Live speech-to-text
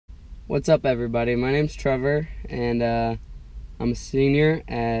What's up, everybody? My name's Trevor, and I'm a senior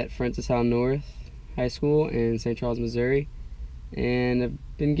at Francis Howell North High School in St. Charles, Missouri, and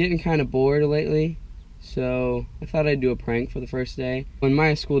I've been getting kind of bored lately, so I thought I'd do a prank for the first day. In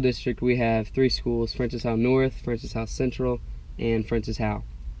my school district, we have 3 schools: Francis Howell North, Francis Howell Central, and Francis Howell.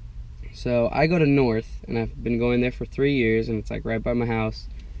 So I go to North, and I've been going there for 3 years, and it's like right by my house.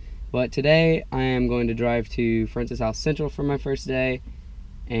 But today I am going to drive to Francis Howell Central for my first day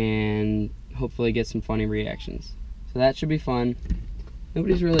and hopefully get some funny reactions. So that should be fun.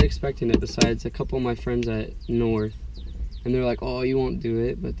 Nobody's really expecting it besides a couple of my friends at North. And they're like, oh, you won't do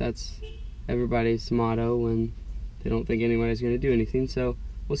it, but that's everybody's motto when they don't think anybody's going to do anything. So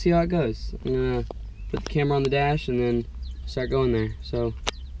we'll see how it goes. I'm going to put the camera on the dash and then start going there. So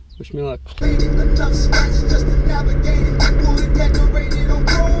wish me luck.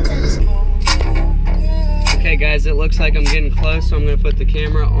 Okay guys, it looks like I'm getting close, so I'm going to put the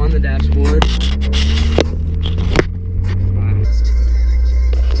camera on the dashboard.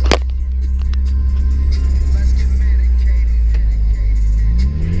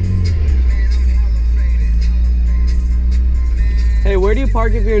 Hey, where do you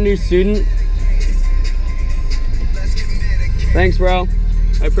park if you're a new student? Thanks, bro.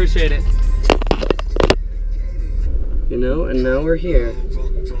 I appreciate it. You know, and now we're here.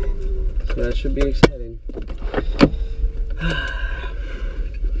 So that should be exciting.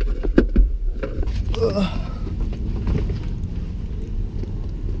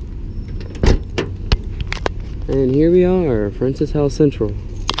 And here we are, Francis Howell Central.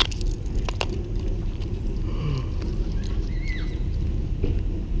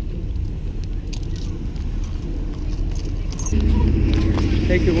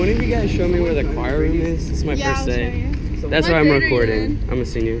 Hey, could one of you guys show me where the choir room is? It's my first day. That's why I'm recording. I'm a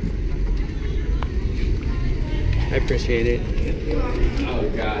senior. I appreciate it. Oh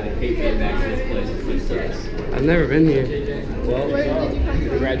God, I hate being back to this place. I've never been here. Well, where did you come from?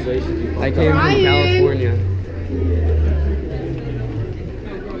 Congratulations. I came from California.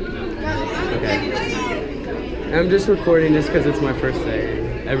 Okay. I'm just recording this because it's my first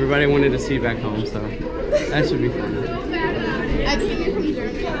day. Everybody wanted to see back home, so that should be fun. I came from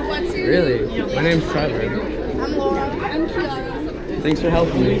Germany. What's your Really? name? My name's Trevor. I'm Laura. I'm Kiara. Thanks for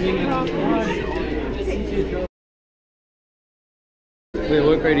helping me. Wait,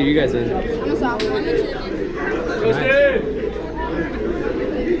 what grade are you guys in? I'm a sophomore. Nice.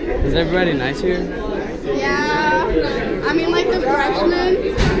 Is everybody nice here? Yeah. I mean, like the freshmen,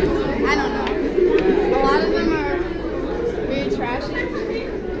 I don't know. A lot of them are very trashy.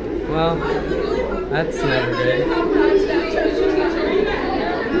 Well, that's never good.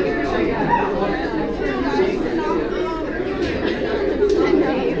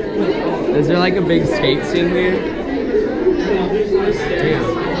 Is there like a big skate scene here? Damn.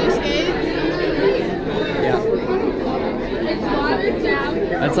 Yeah.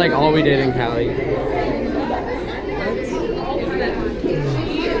 That's like all we did in Cali.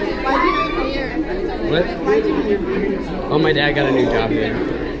 What? Oh, my dad got a new job here.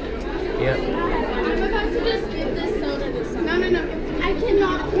 Yep. I'm about to just get this soda this time. No. I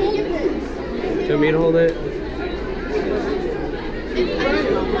cannot hold this. Do you want me to hold it?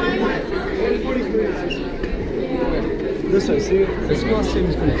 This one, see? This one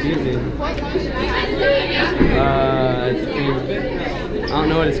seems confusing. I don't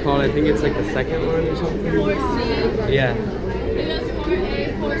know what it's called. I think it's like the second one or something. 4C. Yeah. It goes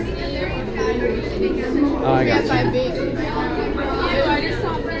 4A, 4C, or 5B. Oh, I got you. I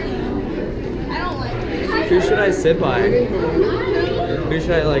don't like it. Who should I sit by? Who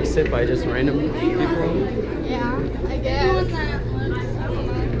should I like sit by? Just random people? Yeah, I guess.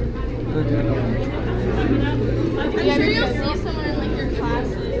 I'm sure you'll see someone in like your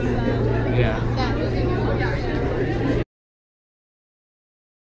classes. Yeah.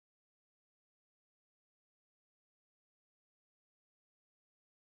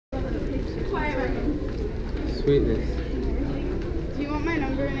 Sweetness. Do you want my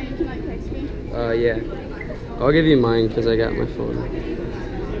number and then you can like text me? Yeah. I'll give you mine because I got my phone. I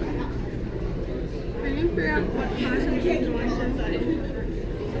didn't figure out what class I'm taking.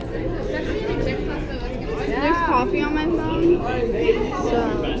 There's coffee on my phone.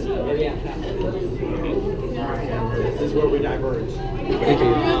 This is where we diverge. Thank you.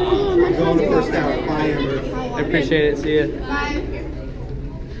 We're going to first hour. Bye, Amber. I appreciate it. See ya. Bye.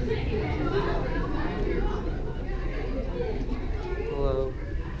 Hello.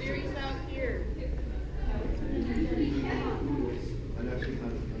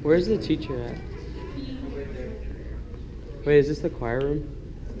 Where's the teacher at? Wait, is this the choir room?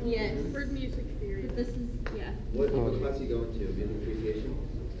 Yes. For music theory. This is, yeah. What class are you going to? Music appreciation?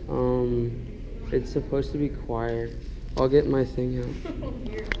 It's supposed to be choir. I'll get my thing out.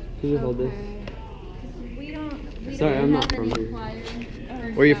 Can you hold this? Sorry, I'm not from here.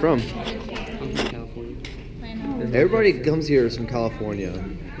 Where are you from? I'm from California. Everybody comes here is from California.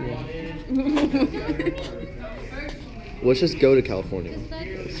 Yeah. Let's just go to California.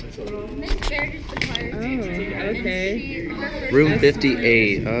 Okay. Room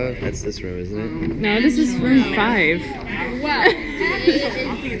 58. That's this room, isn't it? No, this is room 5.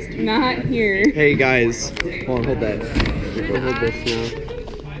 Not here. Hey guys, hold on, hold that. We'll hold this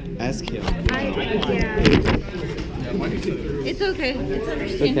now. Ask him. It's okay. It's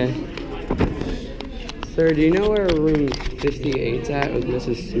understandable. Okay. Sir, do you know where room 58's at with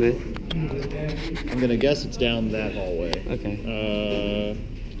Mrs. Smith? I'm gonna guess it's down that hallway. Okay.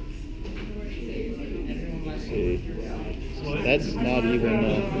 Let's see. That's not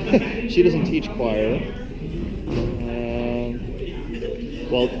even. She doesn't teach choir.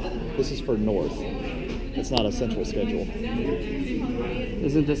 Well, this is for North. It's not a central schedule.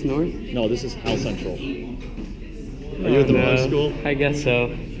 Isn't this North? No, this is Hal Central. Are you at the wrong school? I guess so.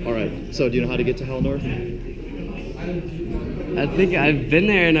 All right. So, do you know how to get to Hal North? I think I've been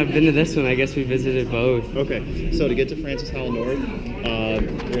there and I've been to this one. I guess we visited both. Okay. So, to get to Francis Howell North,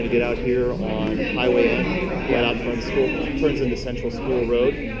 you're going to get out here on Highway N, right out in front of the school. Turns into Central School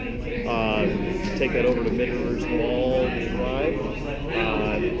Road. Take that over to Midrivers Mall Drive.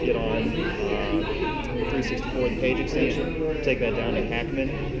 Get on 364 the Page extension. Take that down to Hackman.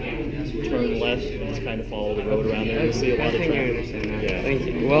 Turn left and just kind of follow the road around there. You'll see a lot of I traffic. understand that. Yeah. Thank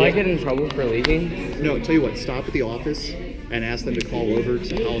you. Will I get in trouble for leaving? No, tell you what, stop at the office and ask them to call over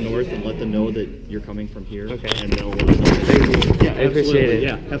to Howell North and let them know that you're coming from here. Okay. And they'll Thank you. yeah, I appreciate it.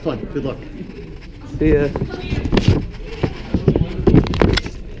 Yeah, have fun. Good luck. See ya.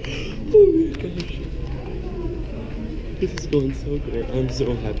 Oh my gosh. This is going so good. I'm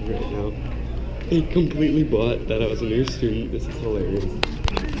so happy right now. They completely bought that I was a new student. This is hilarious.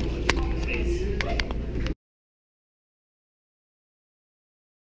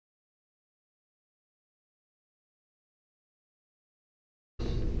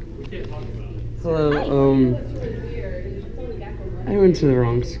 Hello, I went to the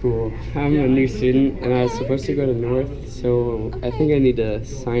wrong school. I'm a new student and I was supposed to go to North, so I think I need to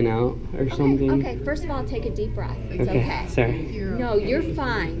sign out or something. Okay, first of all, take a deep breath. It's okay. Sorry. No, you're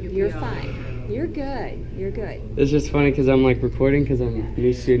fine. You're fine. You're good. You're good. It's just funny because I'm like recording because I'm a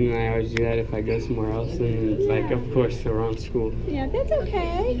new student and I always do that if I go somewhere else and it's like, of course, the wrong school. Yeah, that's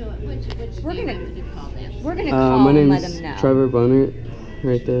okay. We're gonna call My and let name's them know. Trevor Bonert,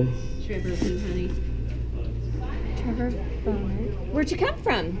 right there. Trevor Bonner. Where'd you come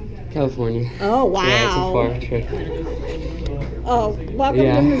from? California. Oh, wow. Yeah, it's a far trip. Oh, welcome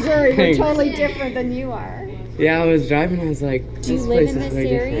Yeah, to Missouri. We're thanks. totally different than you are. Yeah, I was driving. I was like, Do you this live place in is this way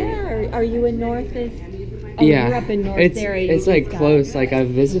area, different. or are you in North? Oh, Yeah, you're up in North it's area. it's like close. Like I've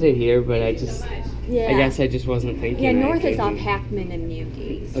visited here, but I guess I just wasn't thinking. Yeah, I North is came off here. Hackman and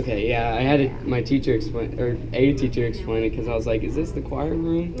Mugi. Okay, yeah, I had my teacher explain, or a teacher explain it because I was like, "Is this the choir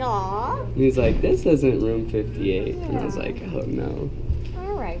room?" Aw. And he's like, "This isn't room 58," and I was like, "Oh no."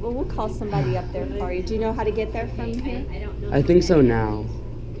 All right. Well, we'll call somebody up there for you. Do you know how to get there from here? I think so now,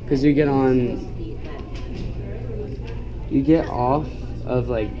 because you get off of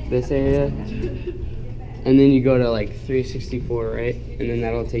like this area, and then you go to like 364, right? And then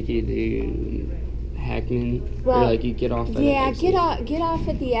that'll take you to Hackman, or like you get off at Yeah, an exit. get off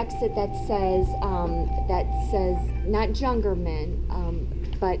at the exit that says not Jungerman,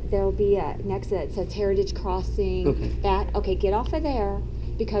 but there'll be an exit that says Heritage Crossing. Okay. Get off of there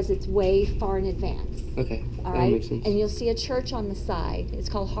because it's way far in advance. Okay, All that right, makes sense. and you'll see a church on the side. It's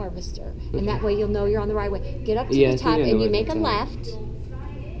called Harvester, and that way you'll know you're on the right way. Get up to Yeah, I the think top, I know and you what make a that's at. left.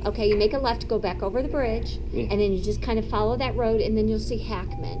 Okay, you make a left, go back over the bridge, Yeah. and then you just kind of follow that road, and then you'll see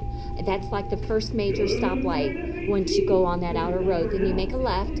Hackman. That's like the first major stoplight once you go on that outer road. Then you make a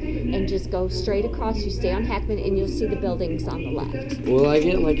left and just go straight across. You stay on Hackman, and you'll see the buildings on the left. Will I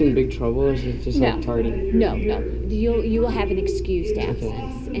get like in big trouble, or is it just like tardy? No. You will have an excused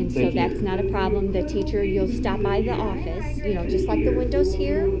absence, and so Thank you. that's not a problem. The teacher, you'll stop by the office, just like the windows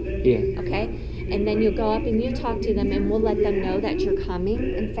here. Yeah. Okay, and then you'll go up and you'll talk to them, and we'll let them know that you're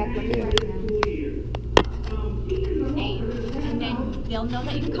coming. In fact, look at that. And then they'll know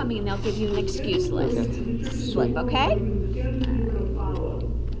that you're coming, and they'll give you an excuse list slip. Okay.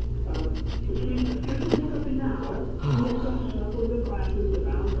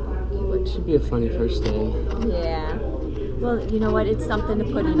 It should be a funny first day. Yeah. Well, you know what? It's something to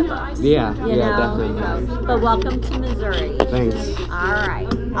put in the books. Yeah, You know? definitely. So, but welcome to Missouri. Thanks. All right.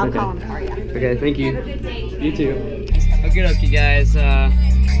 I'll Okay. call them for you. Okay, thank you. Have a good day. You too. Okay, guys.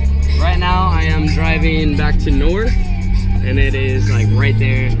 Right now I am driving back to North, and it is like right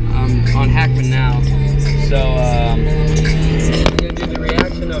there. I'm on Hackman now. So I'm gonna do the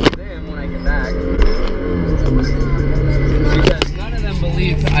reaction of them when I get back. Because none of them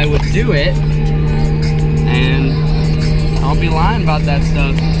believed I would do it. And I'll be lying about that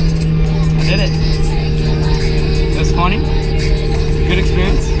stuff. I did it. It was funny. Good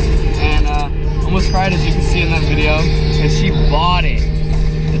experience. And almost cried, as you can see in that video. And she bought it.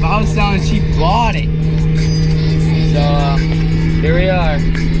 If I was selling, she bought it. So here we are.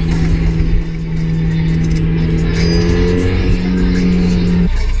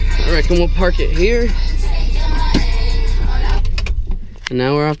 I reckon we'll park it here. And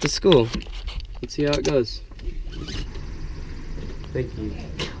now we're off to school. Let's see how it goes. Thank you.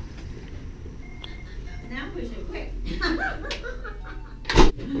 Now push it quick.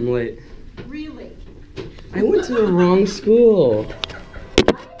 I'm late. Really? I went to the wrong school.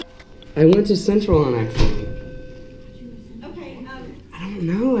 I went to Central on accident. Okay, I don't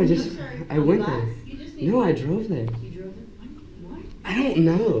know, I went there. No, I drove there. you drove it? What? I don't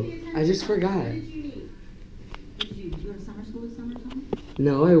know. I just forgot. What did you need? Did you go to summer school this summer or something?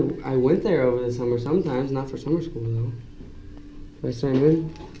 No, I went there over the summer sometimes, not for summer school though. Do I sign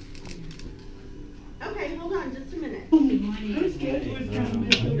in? Okay, hold on just a minute.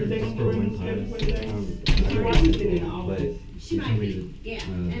 She might be, yeah,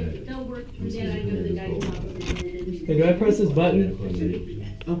 and they'll work with that. I know the guy's office. Hey, do I press this button?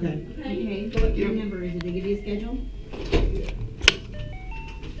 Okay. Okay, what your number is? Did they give you a schedule?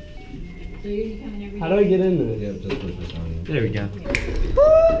 So you're coming every How do I get in there? Yeah, just push this on. There we go.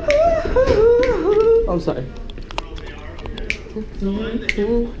 I'm sorry. Good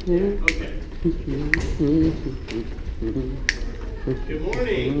morning.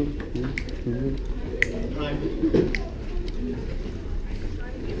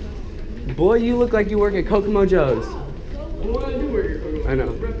 Boy, you look like you work at Kokomo Joe's. What do I do work here? I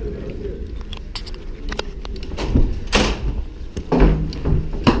know.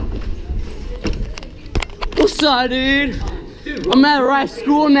 What's up, dude? I'm at the right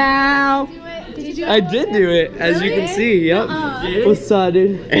school now. Did you I did do it, as you can see. Yep. What's up,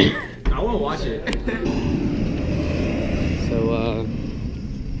 dude? I want to watch it. So,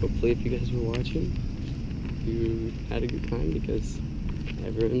 hopefully, if you guys were watching, you had a good time because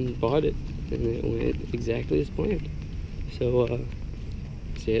everyone bought it and it went exactly as planned. So,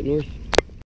 see you at North.